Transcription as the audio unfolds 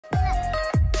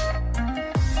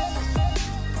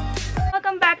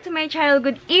to my channel.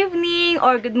 Good evening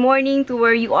or good morning to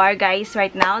where you are guys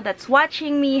right now that's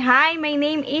watching me. Hi, my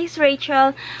name is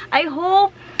Rachel. I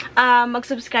hope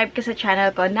mag-subscribe ka sa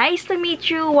channel ko. Nice to meet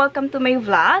you. Welcome to my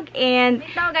vlog. And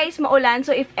right now guys, maulan.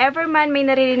 So if ever man may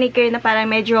naririnig kayo na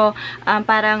parang medyo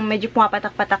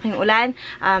pumapatak-patak yung ulan,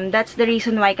 that's the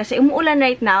reason why. Kasi umuulan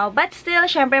right now. But still,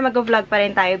 syempre mag-vlog pa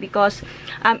rin tayo because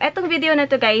etong video na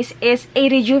to guys is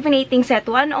a rejuvenating set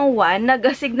 101.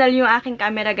 Nag-signal yung aking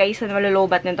camera guys na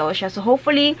malulubat na daw siya. So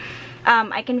hopefully,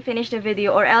 I can finish the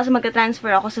video or else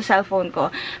mag-transfer ako sa cellphone ko.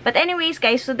 But anyways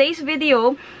guys, today's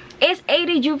video is a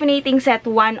rejuvenating set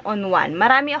 1-on-1.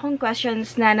 Marami akong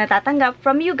questions na natatanggap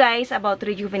from you guys about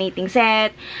rejuvenating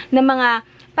set, na mga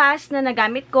past na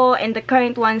nagamit ko and the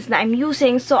current ones na I'm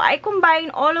using. So I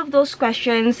combine all of those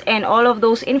questions and all of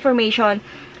those information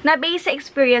na based sa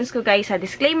experience ko guys.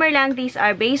 Disclaimer lang, these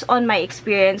are based on my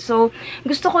experience. So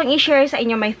gusto kong i-share sa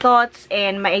inyo my thoughts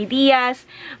and my ideas,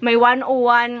 my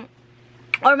 101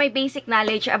 or my basic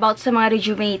knowledge about sa mga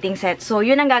rejuvenating sets. So,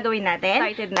 yun ang gagawin natin.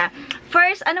 Started na.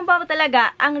 First, ano ba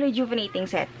talaga ang rejuvenating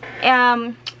set?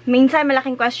 Minsan,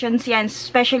 malaking questions yan,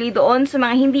 especially doon sa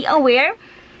mga hindi aware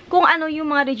kung ano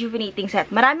yung mga rejuvenating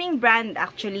set. Maraming brand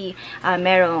actually.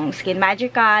 Merong Skin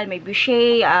Magical, may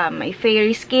Boucher, may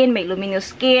Fairy Skin, may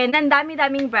Luminous Skin. Ang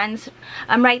dami-daming brands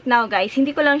right now guys.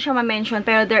 Hindi ko lang siya ma-mention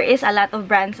pero there is a lot of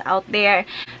brands out there.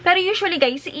 Pero usually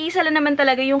guys, isa lang naman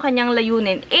talaga yung kanyang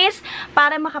layunin is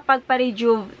para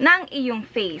makapagpa-rejuve ng iyong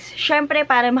face. Syempre,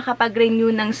 para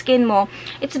makapag-renew ng skin mo.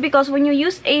 It's because when you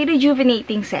use a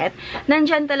rejuvenating set,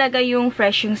 nandyan talaga yung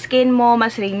fresh yung skin mo,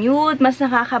 mas renewed, mas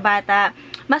nakakabata,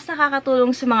 mas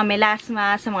nakakatulong sa mga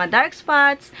melasma, sa mga dark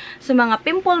spots, sa mga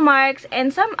pimple marks,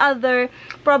 and some other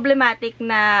problematic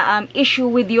na issue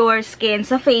with your skin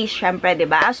sa face, syempre,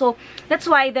 diba? So, that's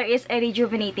why there is a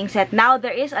rejuvenating set. Now,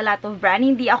 there is a lot of brand.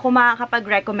 Hindi ako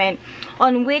makakapag-recommend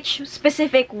on which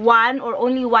specific one or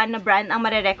only one na brand ang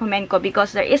marirecommend ko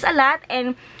because there is a lot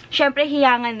and syempre,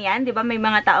 hiyangan yan, diba? May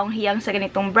mga taong hiyang sa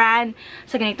ganitong brand,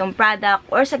 sa ganitong product,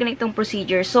 or sa ganitong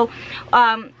procedure. So,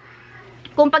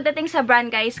 kung pagdating sa brand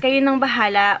guys, kayo nang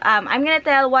bahala. I'm gonna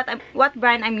tell what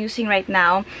brand I'm using right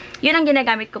now. Yun ang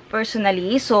ginagamit ko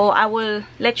personally. So, I will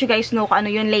let you guys know kung ano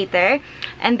yun later.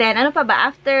 And then, ano pa ba?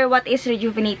 After, what is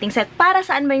rejuvenating set? Para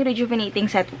saan ba yung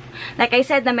rejuvenating set? Like I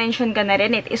said, na-mention ka na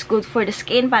rin, it is good for the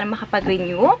skin para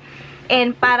makapag-renew.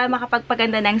 And para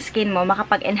makapagpaganda ng skin mo,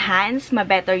 makapag-enhance,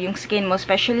 ma-better yung skin mo,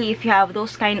 especially if you have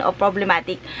those kind of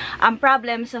problematic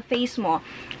problems sa face mo.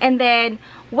 And then,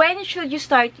 when should you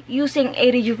start using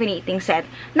a rejuvenating set?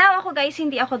 Now, ako guys,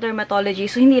 hindi ako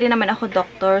dermatologist, so hindi rin naman ako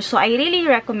doctor. So, I really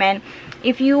recommend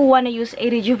if you wanna use a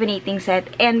rejuvenating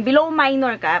set and below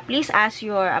minor ka, please ask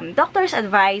your doctor's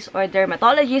advice or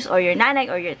dermatologist or your nanay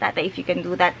or your tata if you can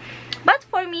do that. But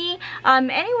for me,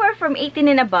 anywhere from 18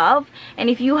 and above, and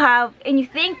if you have, and you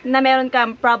think na meron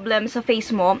kang problem sa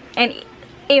face mo, and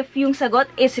if yung sagot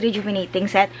is rejuvenating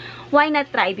set, why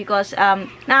not try? Because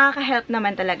nakaka-help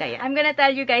naman talaga yan. I'm gonna tell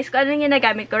you guys kung ano yung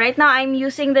ginagamit ko. Right now, I'm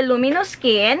using the Luminous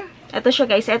Skin. Ito siya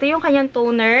guys. Ito yung kanyang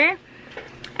toner.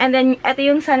 And then, ito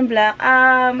yung sunblock.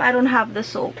 I don't have the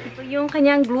soap. Ito yung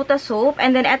kanyang gluta soap.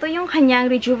 And then, ito yung kanyang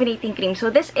rejuvenating cream.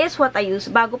 So, this is what I use.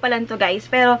 Bago pa lang to guys.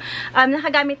 Pero,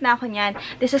 nakagamit na ako niyan.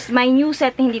 This is my new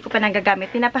set na hindi ko pa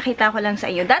nagagamit. Pinapakita ko lang sa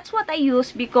iyo. That's what I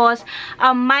use because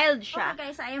mild siya.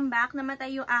 Okay guys, I am back.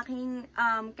 Namatay yung aking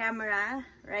camera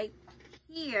right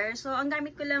here. So, ang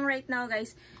gamit ko lang right now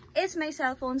guys is my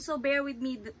cellphone. So, bear with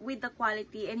me with the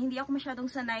quality. And hindi ako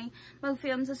masyadong sanay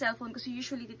mag-film sa cellphone kasi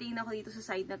usually titingin ako dito sa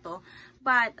side na to.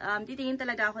 But, titingin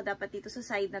talaga ako dapat dito sa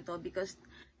side na to because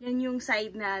yan yung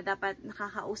side na dapat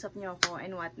nakakausap nyo ako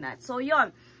and whatnot. So,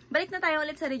 yon. Balik na tayo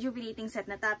ulit sa rejuvenating set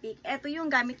na topic. Ito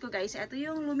yung gamit ko guys. Ito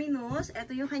yung Luminous.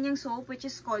 Ito yung kanyang soap which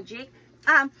is Kojic.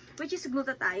 Which is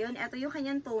glutathione. Ito yung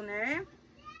kanyang toner.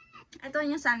 Ito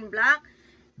yung sunblock.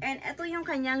 And ito yung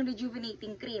kanyang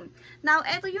rejuvenating cream. Now,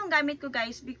 ito yung gamit ko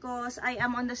guys because I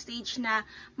am on the stage na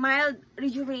mild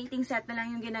rejuvenating set na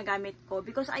lang yung ginagamit ko.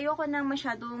 Because ayoko nang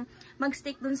masyadong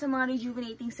mag-stick dun sa mga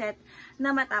rejuvenating set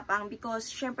na matapang. Because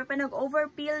syempre pa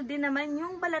nag-overpeel din naman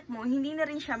yung balat mo, hindi na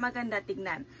rin siya maganda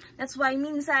tignan. That's why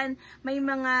minsan may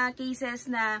mga cases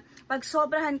na pag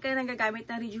sobrahan ka nagagamit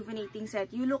ng rejuvenating set,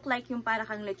 you look like yung para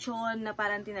kang lechon na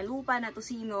parang tinalupa na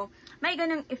tosino. May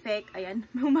ganung effect. Ayan,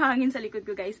 humahangin sa likod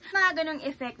ko guys. Mga ganong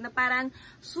effect na parang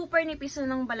super nipis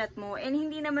na ng balat mo and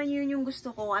hindi naman yun yung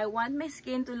gusto ko. I want my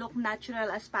skin to look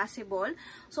natural as possible.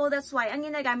 So that's why ang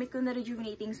ginagamit ko na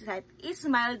rejuvenating set is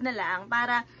mild na lang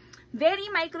para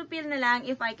very micropeel na lang.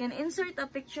 If I can insert a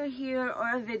picture here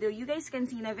or a video, you guys can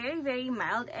see na very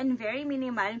mild and very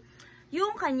minimal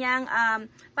yung kanyang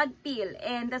pag-peel.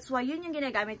 And that's why yun yung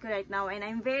ginagamit ko right now. And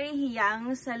I'm very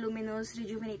hiyang sa Luminous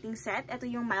Rejuvenating Set. Ito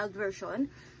yung mild version.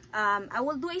 I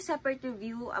will do a separate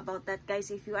review about that,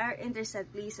 guys. If you are interested,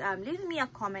 please leave me a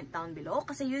comment down below.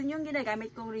 Kasi yun yung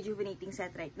ginagamit kong rejuvenating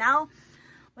set right now.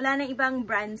 Wala na ibang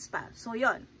brands pa. So,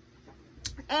 yun.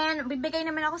 And bibigay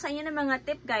naman ako sa inyo ng mga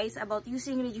tip, guys, about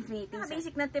using rejuvenating set.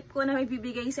 Basic na tip ko na may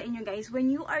bibigay sa inyo, guys,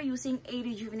 when you are using a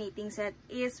rejuvenating set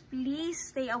is please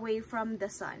stay away from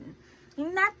the sun.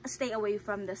 Not stay away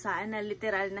from the sun, na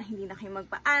literal na hindi na kayo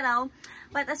magpa-araw.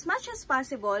 But as much as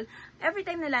possible, every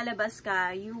time na lalabas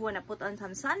ka, you wanna put on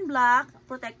some sunblock,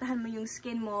 protektahan mo yung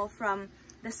skin mo from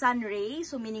the sun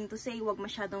rays. So, meaning to say, huwag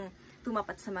masyadong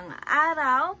tumapat sa mga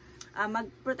araw.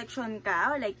 Mag-protection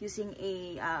ka, like using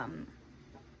a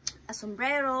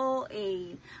sombrero,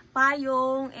 a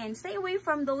payong, and stay away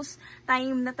from those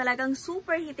time na talagang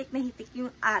super hitik na hitik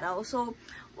yung araw. So,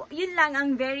 yun lang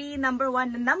ang very number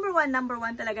one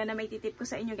talaga na may titip ko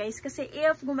sa inyo, guys. Kasi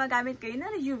if gumagamit kayo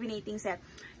ng rejuvenating set,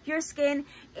 your skin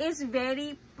is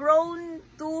very prone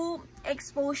to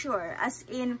exposure. As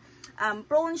in,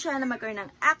 prone siya na magkaroon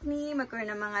ng acne,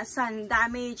 magkaroon ng mga sun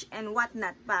damage, and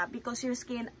whatnot pa. Because your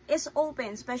skin is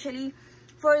open, especially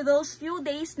for those few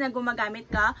days na gumagamit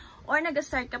ka or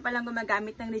nag-start ka palang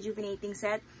gumagamit ng rejuvenating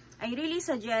set. I really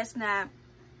suggest na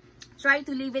try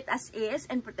to leave it as is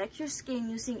and protect your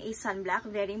skin using a sunblock.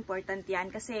 Very important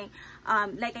yan. Kasi,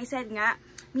 like I said nga,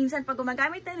 minsan pag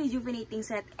gumagamit ng rejuvenating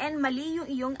set and mali yung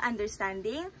iyong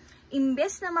understanding,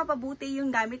 imbes na mapabuti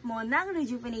yung gamit mo ng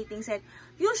rejuvenating set,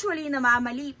 usually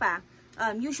namamali pa.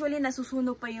 Usually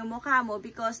nasusunog pa yung mukha mo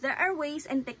because there are ways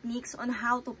and techniques on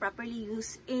how to properly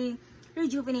use a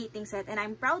rejuvenating set. And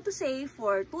I'm proud to say,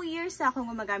 for 2 years na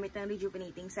akong gumagamit ng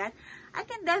rejuvenating set, I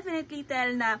can definitely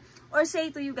tell na, or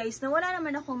say to you guys, na wala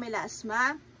naman akong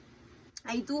melasma.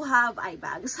 I do have eye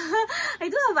bags. I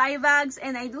do have eye bags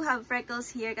and I do have freckles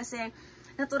here kasi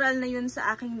natural na yun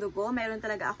sa aking dugo. Meron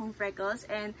talaga akong freckles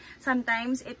and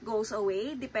sometimes it goes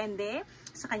away. Depende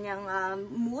sa kanyang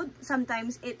mood.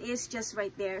 Sometimes it is just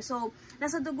right there. So,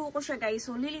 nasa dugo ko siya, guys.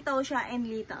 So, lilitaw siya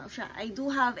and litaw siya. I do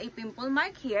have a pimple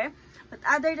mark here. But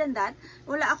other than that,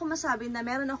 wala akong masabi na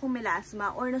meron akong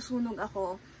melasma or nasunog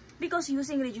ako because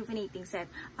using rejuvenating set.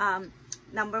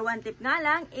 Number 1 tip nga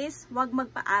lang is wag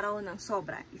magpa-araw ng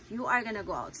sobra. If you are gonna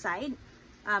go outside,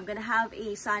 gonna have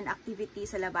a sun activity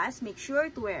sa labas, make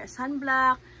sure to wear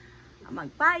sunblock,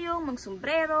 magpayong,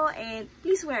 magsombrero, and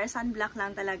please wear sunblock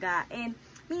lang talaga. And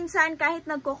minsan, kahit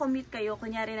nagko-commute kayo,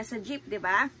 kunyari nasa jeep,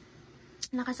 diba?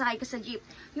 Nakasakay ka sa jeep,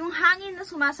 yung hangin na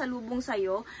sumasalubong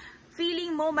sa'yo,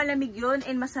 feeling mo malamig yun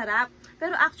and masarap.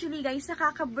 Pero actually, guys,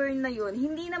 nakaka-burn na yun.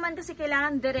 Hindi naman kasi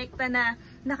kailangan direkta na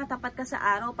nakatapat ka sa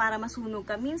araw para masunog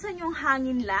ka. Minsan yung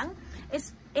hangin lang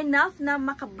is enough na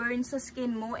maka-burn sa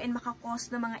skin mo and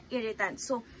maka-cause ng mga irritants.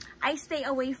 So, I stay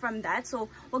away from that. So,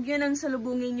 wag yun nang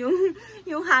salubungin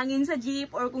yung hangin sa jeep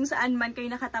or kung saan man kayo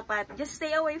nakatapat. Just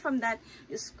stay away from that.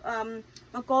 Just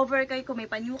mag-cover kayo kung may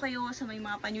panyo kayo sa may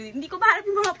mga panyo. Hindi ko maharap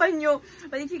yung mga panyo.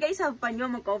 But if you guys have panyo,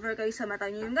 mag-cover kayo sa mata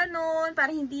nyo yung ganon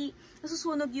para hindi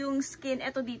nasusunog yung skin.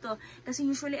 Eto dito. Kasi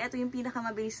usually, eto yung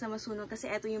pinakamabilis na masunog kasi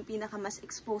eto yung pinakamas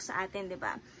exposed sa atin,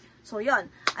 diba? So,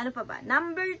 yon. Ano pa ba?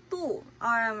 Number 2,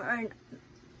 or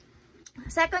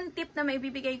second tip na may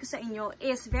bibigay ko sa inyo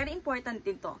is very important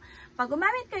dito. Pag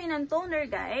gumamit kayo ng toner,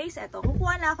 guys, eto,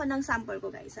 kukuha na ako ng sample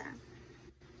ko, guys, ha.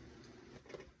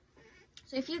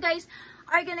 So, if you guys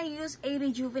are gonna use a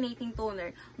rejuvenating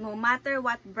toner, no matter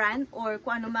what brand or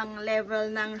kung ano mang level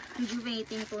ng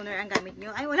rejuvenating toner ang gamit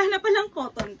nyo, ay, wala na palang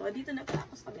cotton to. Dito na pala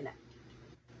ako sa kabila.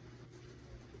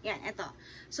 Yan, eto.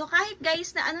 So, kahit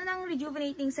guys na ano ng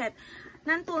rejuvenating set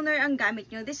ng toner ang gamit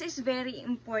nyo, this is very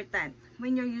important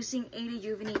when you're using a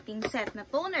rejuvenating set na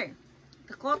toner.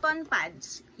 The cotton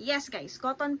pads. Yes, guys,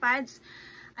 cotton pads.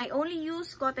 I only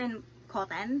use cotton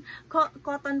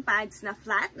pads na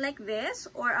flat like this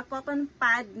or a cotton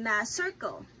pad na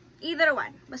circle. Either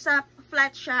one. Basta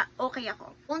flat siya, okay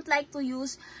ako. Don't like to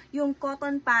use yung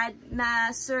cotton pad na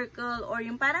circle or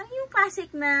yung parang yung classic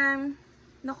na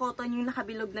cotton, yung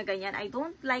nakabilog na ganyan. I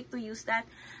don't like to use that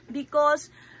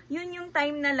because yun yung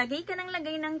time na lagay ka ng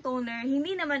lagay ng toner,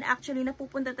 hindi naman actually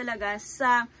napupunta talaga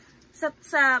sa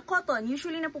cotton.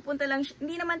 Usually napupunta lang,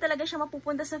 hindi naman talaga siya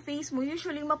mapupunta sa face mo.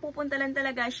 Usually mapupunta lang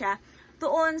talaga siya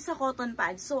doon sa cotton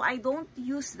pad. So I don't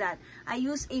use that. I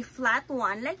use a flat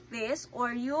one like this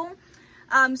or yung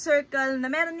circle na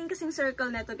meron din kasing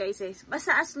circle na to, guys.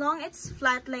 Basta as long it's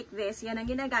flat like this, yan ang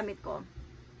ginagamit ko.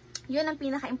 Yun ang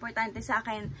pinaka-importante sa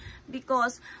akin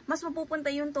because mas mapupunta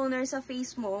yung toner sa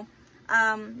face mo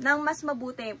ng mas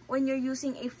mabuti when you're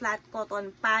using a flat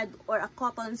cotton pad or a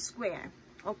cotton square.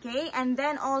 Okay? And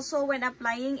then also, when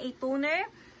applying a toner,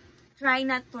 try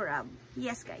not to rub.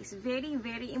 Yes, guys. Very,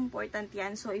 very important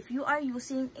yan. So, if you are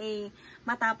using a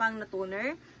matapang na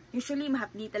toner, usually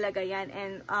mahapdi talaga yan.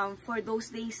 And for those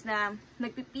days na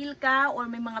nagpipil ka or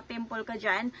may mga pimple ka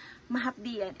dyan,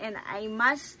 mahapdi yan. And I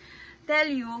must tell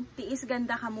you, tiis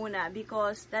ganda ka muna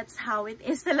because that's how it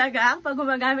is talaga pag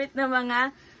gumagamit ng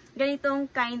mga ganitong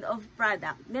kind of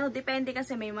product. Now, depende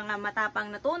kasi may mga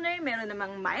matapang na toner, meron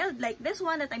namang mild. Like this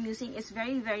one that I'm using is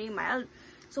very, very mild.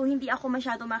 So, hindi ako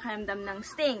masyado makaramdam ng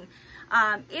sting.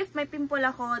 If may pimple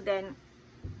ako, then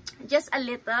just a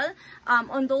little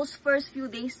on those first few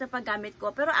days na paggamit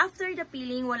ko. Pero after the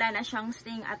peeling, wala na siyang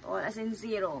sting at all, as in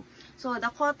zero. So,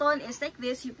 the cotton is like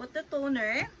this. You put the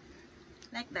toner,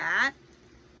 like that.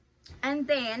 And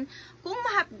then, kung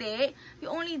mahapde, you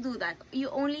only do that.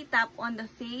 You only tap on the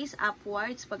face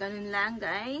upwards. Pag ganun lang,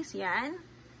 guys. Yan.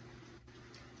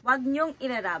 Huwag nyong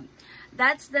irarab.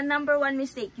 That's the number one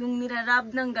mistake. Yung nirarab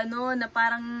ng gano'n na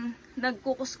parang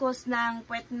nagkukuskus ng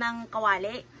puwet ng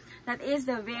kawali. That is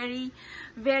the very,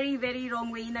 very, very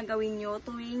wrong way na gawin nyo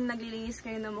tuwing naglilinis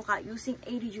kayo ng mukha using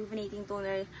a rejuvenating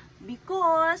toner.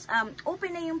 Because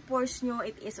open na yung pores nyo,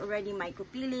 it is already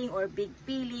micro-peeling or big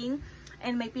peeling.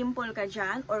 And may pimple ka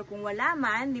dyan, or kung wala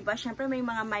man, di ba, syempre may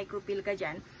mga micropeel ka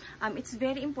dyan, it's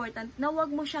very important na wag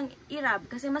mo siyang i-rub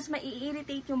kasi mas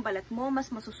mai-irritate yung balat mo,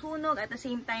 mas masusunog, at the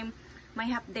same time, may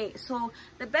hapde. So,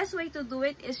 the best way to do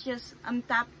it is just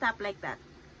tap like that.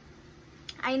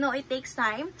 I know it takes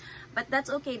time, but that's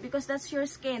okay because that's your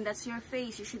skin, that's your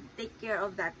face. You should take care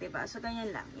of that, diba? So, ganyan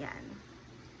lang. Yan.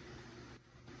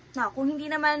 Now, kung hindi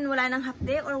naman wala ng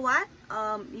hapde or what,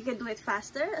 you can do it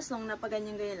faster as long na pa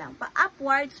ganyan-ganyan lang.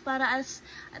 Pa-upwards para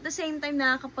at the same time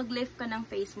nakakapag-lift ka ng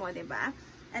face mo, diba?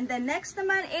 And then next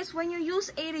naman is when you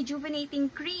use a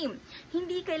rejuvenating cream.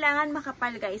 Hindi kailangan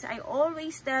makapal, guys. I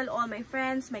always tell all my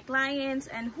friends, my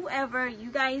clients, and whoever, you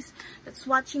guys that's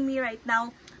watching me right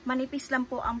now, manipis lang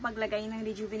po ang paglagay ng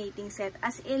rejuvenating set.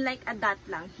 As in like a dot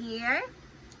lang. Here,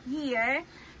 here,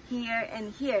 here,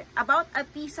 and here. About a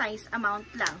pea-size amount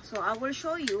lang. So, I will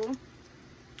show you.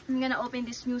 I'm gonna open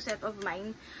this new set of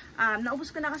mine.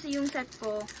 Naubos ko na kasi yung set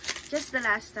ko just the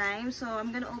last time. So,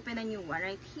 I'm gonna open a new one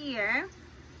right here.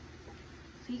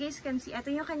 So, you guys can see. Ito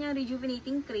yung kanyang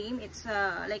rejuvenating cream. It's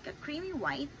like a creamy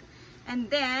white. And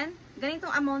then,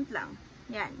 ganitong amount lang.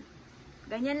 Yan.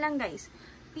 Ganyan lang, guys.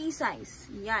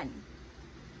 Pea-size. Yan.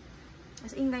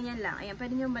 As in, ganyan lang. Ayan,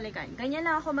 pwede nyo balikan. Ganyan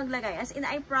lang ako maglagay. As in,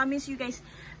 I promise you guys,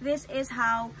 this is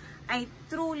how I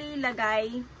truly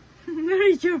lagay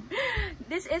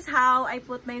this is how I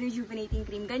put my rejuvenating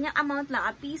cream. Ganyang amount lang.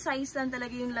 A pea-size lang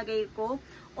talaga yung lagay ko.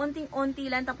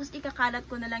 Unting-unti lang. Tapos, ikakalat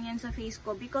ko na lang yan sa face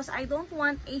ko. Because I don't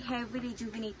want a heavy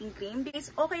rejuvenating cream. Because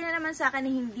okay na naman sa akin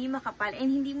na hindi makapal. And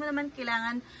hindi mo naman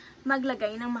kailangan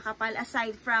maglagay ng makapal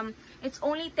aside from it's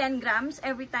only 10 grams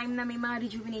every time na may mga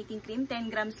rejuvenating cream.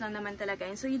 10 grams lang naman talaga.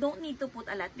 And so, you don't need to put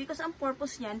a lot because ang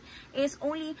purpose niyan is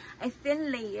only a thin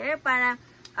layer para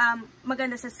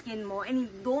maganda sa skin mo and you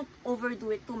don't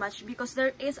overdo it too much because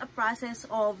there is a process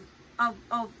of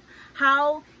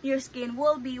how your skin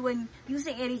will be when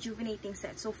using a rejuvenating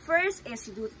set. So, first is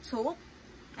you do soap,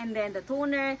 and then the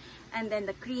toner, and then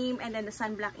the cream, and then the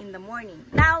sunblock in the morning.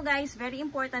 Now, guys, very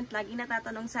important, lagi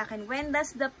natatanong sa akin, when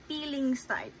does the peeling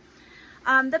start?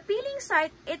 The peeling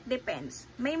start, it depends.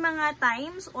 May mga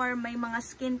times or may mga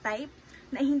skin type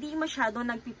na hindi masyado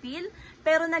nagpipil,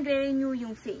 pero nagre-renew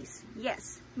yung face.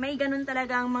 Yes, may ganun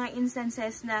talagang mga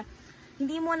instances na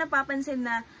hindi mo napapansin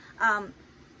na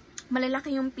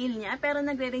malalaki yung peel niya, pero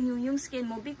nagre-renew yung skin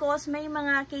mo because may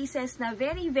mga cases na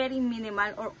very, very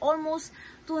minimal or almost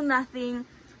to nothing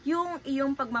yung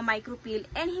iyong pagma-micropeel.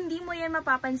 And hindi mo yan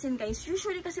mapapansin, guys.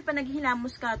 Usually kasi pa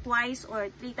naghilamos ka twice or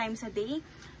 3 times a day,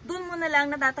 dun mo na lang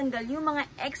natatanggal yung mga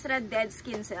extra dead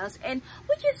skin cells. And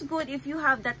which is good if you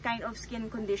have that kind of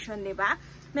skin condition, diba?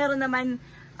 Meron naman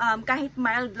kahit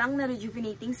mild lang na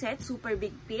rejuvenating set, super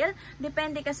big peel.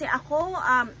 Depende kasi ako,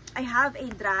 I have a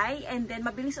dry and then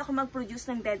mabilis ako mag-produce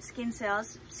ng dead skin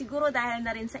cells. Siguro dahil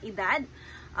na rin sa edad.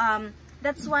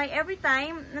 That's why every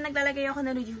time na naglalagay ako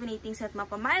ng rejuvenating set,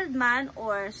 mapa-mild man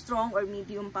or strong or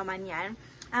medium pa man yan,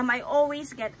 I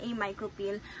always get a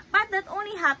micropeel. But that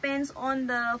only happens on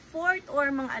the 4th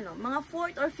or mga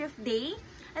 4th or 5th day.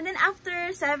 And then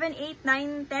after 7, 8,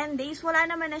 9, 10 days, wala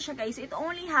naman na siya, guys. It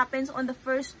only happens on the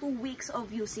first 2 weeks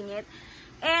of using it.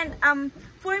 And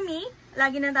for me,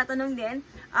 lagi nang tatanong din,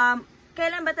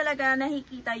 kailan ba talaga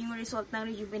nakikita yung result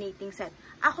ng rejuvenating set?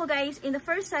 Ako, guys, in the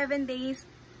first 7 days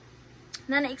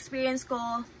na na-experience ko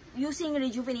using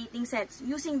rejuvenating sets,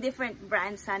 using different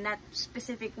brands, not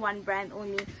specific one brand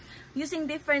only, using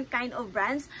different kind of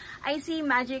brands, I see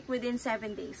magic within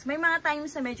 7 days. May mga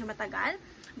times na medyo matagal,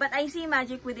 but I see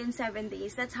magic within 7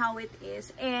 days. That's how it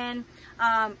is. And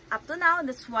up to now,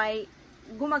 that's why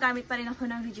gumagamit pa rin ako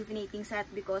ng rejuvenating set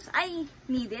because I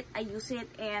need it, I use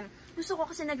it, and gusto ko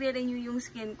kasi nagre-renew yung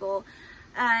skin ko.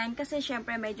 And kasi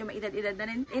syempre medyo maedad-edad na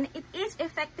rin. And it is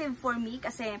effective for me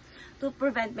kasi to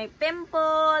prevent my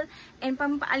pimple and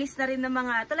pampaalis na rin ng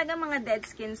talagang mga dead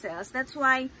skin cells. That's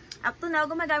why up to now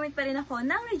gumagamit pa rin ako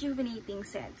ng rejuvenating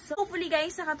set. So hopefully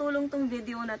guys, nakatulong tong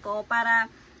video na to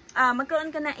para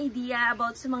magkaroon ka na idea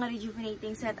about sa mga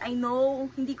rejuvenating set. I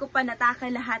know, hindi ko pa nataka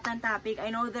lahat ng topic.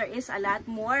 I know there is a lot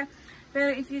more.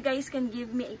 Pero if you guys can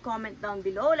give me a comment down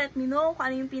below, let me know kung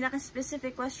ano yung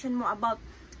pinaka-specific question mo about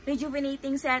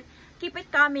rejuvenating set. Keep it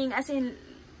coming, as in,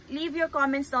 leave your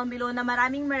comments down below na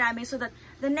marami so that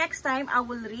the next time I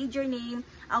will read your name,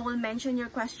 I will mention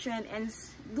your question and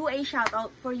do a shout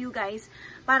out for you guys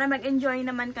para mag-enjoy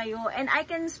naman kayo, and I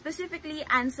can specifically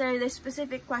answer the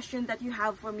specific question that you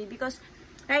have for me because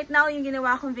right now yung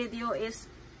ginawa kong video is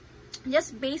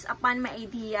just based upon my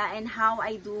idea and how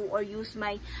I do or use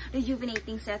my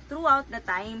rejuvenating set throughout the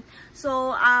time.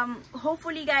 So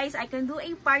hopefully guys, I can do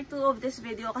a part 2 of this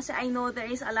video kasi I know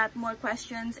there is a lot more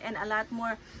questions and a lot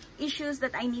more issues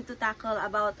that I need to tackle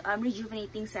about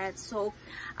rejuvenating sets. So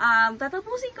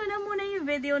tatapusin ko na muna yung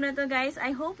video na to guys.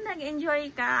 I hope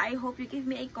nag-enjoy ka. I hope you give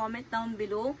me a comment down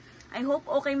below. I hope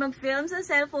okay mag-film sa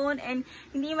cellphone and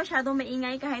hindi masyadong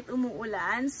maingay kahit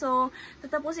umuulan. So,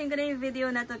 tatapusin ko na yung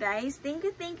video na to guys. Thank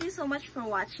you so much for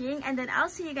watching, and then I'll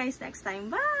see you guys next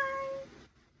time. Bye!